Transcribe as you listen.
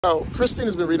So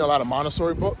Christina's been reading a lot of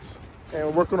Montessori books, and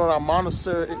we're working on our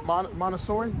Montessori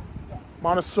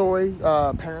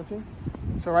parenting.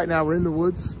 So right now we're in the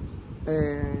woods,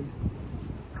 and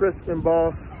Chris and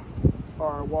Boss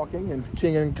are walking, and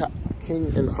King and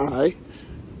I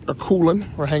are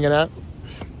cooling. We're hanging out.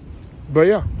 But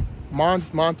yeah,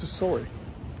 Montessori.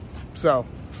 So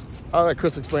I'll let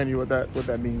Chris explain to you what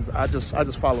that means. I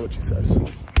just follow what she says.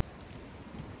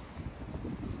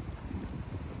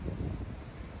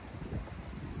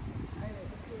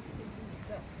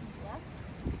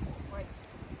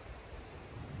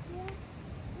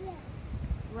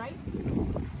 Right?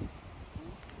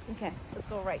 Okay, let's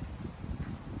go right.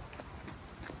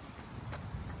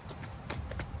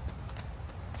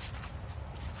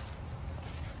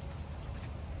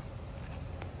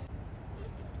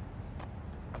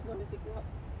 Let me pick you up.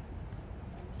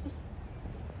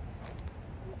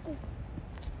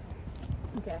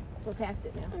 Okay, we're past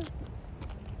it now.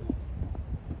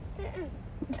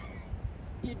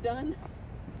 You done?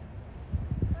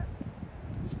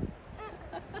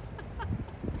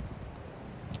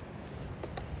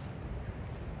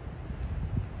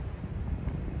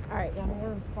 All right, now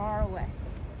we're far away.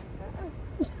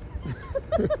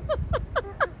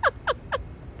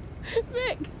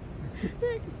 Mick,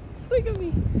 look at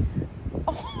me.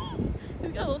 Oh,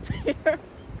 he's got a little tear.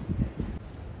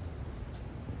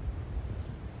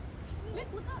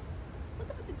 Mick, look up. Look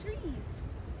up at the trees.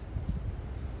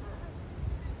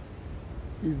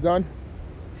 He's done?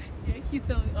 Yeah, he keeps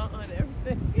telling me and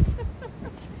everything.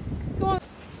 Come on.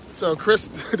 So Chris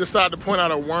decided to point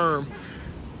out a worm,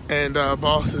 and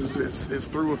Boss is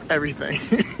through with everything.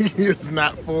 He is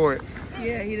not for it.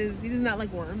 Yeah, he does not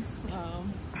like worms.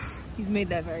 He's made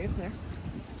that very clear.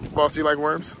 Boss, do you like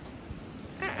worms?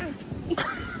 Come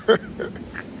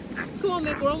on,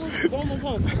 Mick, we're almost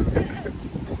home.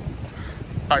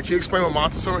 All right, can you explain what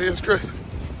Montessori is, Chris?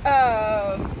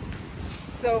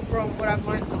 So from what I've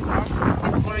learned so far,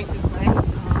 it's learning through play,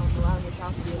 allowing your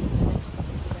child to be independent,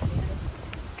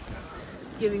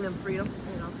 giving them freedom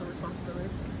and also responsibility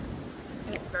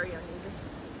at very young ages.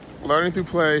 Learning through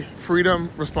play, freedom,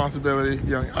 responsibility,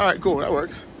 young. All right, cool, that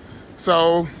works.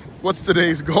 So what's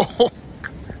today's goal?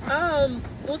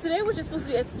 Well, today we're just supposed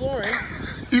to be exploring.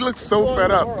 He looks so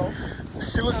fed up.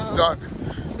 He looks done.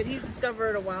 But he's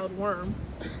discovered a wild worm,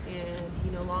 and he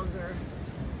no longer,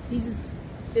 this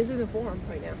isn't for him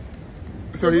right now.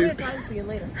 So we're gonna try and see him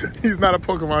later. He's not a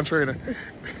Pokemon trainer.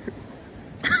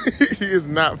 He is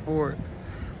not for it.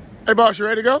 Hey, Boss, you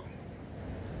ready to go?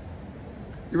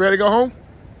 You ready to go home?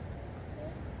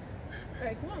 All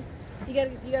right, come on. You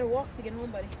gotta walk to get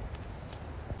home, buddy.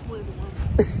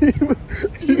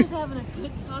 He was having a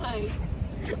good time.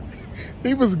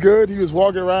 He was good. He was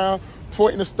walking around,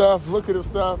 pointing to stuff, looking at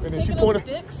stuff, and then she pointed.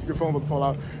 Sticks. Your phone would fall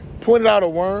out. Pointed out a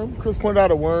worm. Chris pointed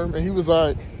out a worm, and he was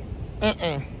like,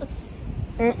 That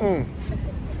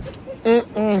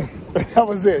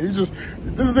was it. This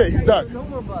is it. He's done. No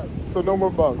more bugs. So no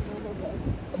more bugs.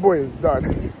 That boy is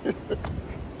done.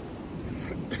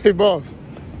 Hey, Boss,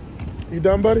 you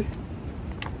done, buddy?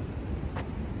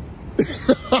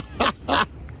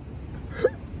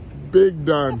 Big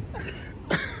done.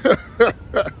 His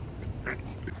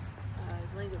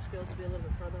language skills will be a little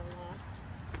bit further along.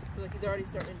 I feel like he's already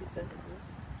starting to do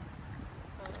sentences.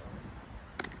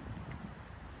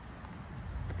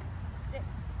 Stick.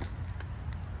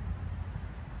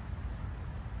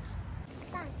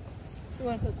 You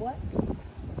want to cook what?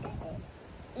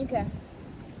 Okay.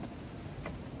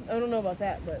 I don't know about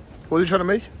that, but... What are you trying to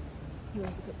make? He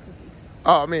wants to cook cookies.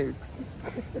 Oh, I mean,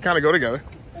 they kind of go together.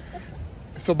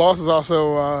 So Boss is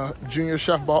also junior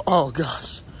chef boss. Oh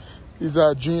gosh, he's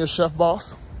junior chef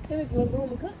boss. Hey, Mick, you want to go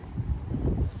home and cook?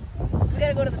 We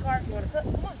gotta go to the car if you want to cook.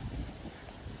 Come on.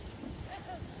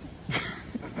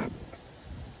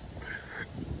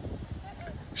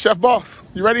 Chef Boss,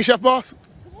 you ready, Chef Boss?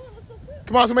 Come on, let's go cook.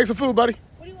 Come on, let's make some food, buddy.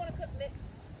 What do you want to cook, Mick?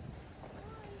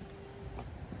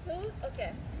 Food?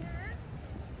 Okay.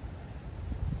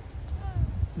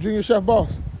 Junior chef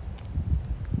boss.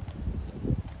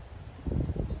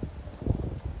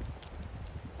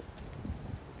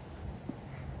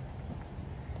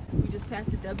 We just passed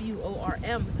the WORM,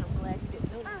 and I'm glad you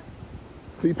didn't notice.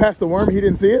 So you passed the worm, he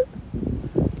didn't see it?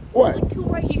 What? There's like two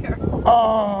right here.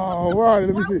 Oh, where are they?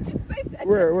 Let me Why see. would you say that?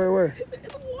 Where? In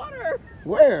the water.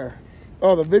 Where?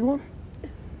 Oh, the big one?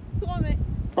 Come on, Mick.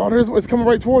 Oh, it's coming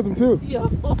right towards him too. Yo.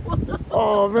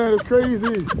 Oh man, it's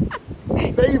crazy.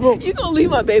 Save him. You gonna leave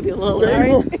my baby alone, Save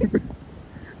right? him.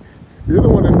 You're the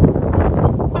one that's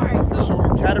All right, go.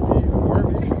 showing caterpies and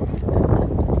wormies.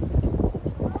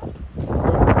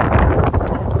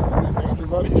 Danger,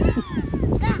 buddy.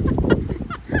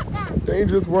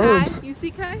 Dangerous worms. Kai, you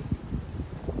see Kai?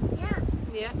 Yeah.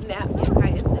 Yeah, nap. Kai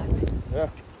is napping. Yeah.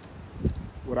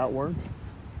 Without worms.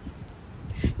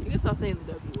 You can stop saying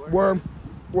the W word. Worm.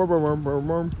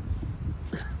 Worm.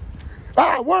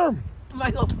 Ah, worm!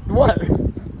 Michael, What?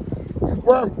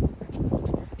 Worm.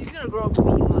 he's gonna grow up and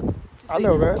beat you up. Just I so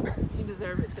know you that. You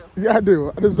deserve it too. Yeah, I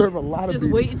do. I deserve a lot of Just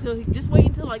beatings. wait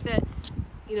until like that.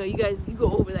 You know, you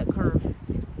go over that curve.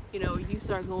 You know, you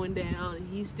start going down, and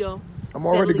he's still. I'm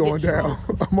already steadily going getting down.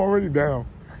 strong. I'm already down.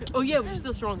 Oh yeah, but you're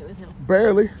still stronger than him.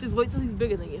 Barely. Just wait till he's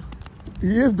bigger than you.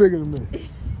 He is bigger than me.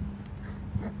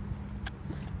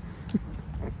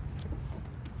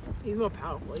 He's more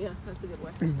powerful. Yeah, that's a good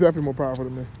way. He's definitely more powerful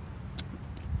than me.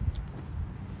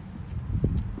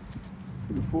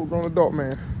 He's a full-grown adult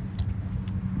man.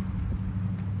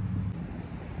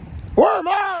 Worm!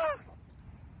 Ah!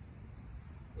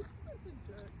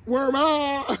 Worm!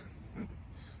 Ah!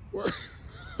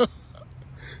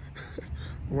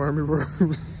 Wormy.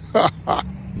 All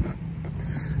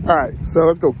right, so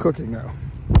let's go cooking now.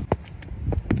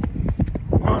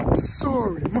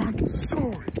 Montessori. March.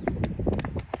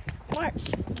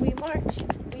 We march.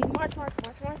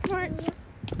 March.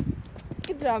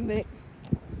 Good job, Mick.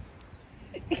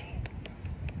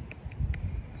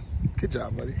 Good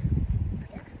job, buddy.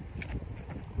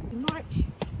 We march.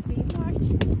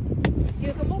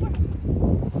 You come over.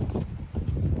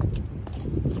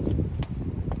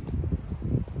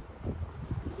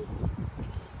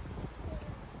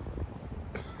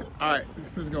 All right,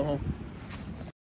 let's go home.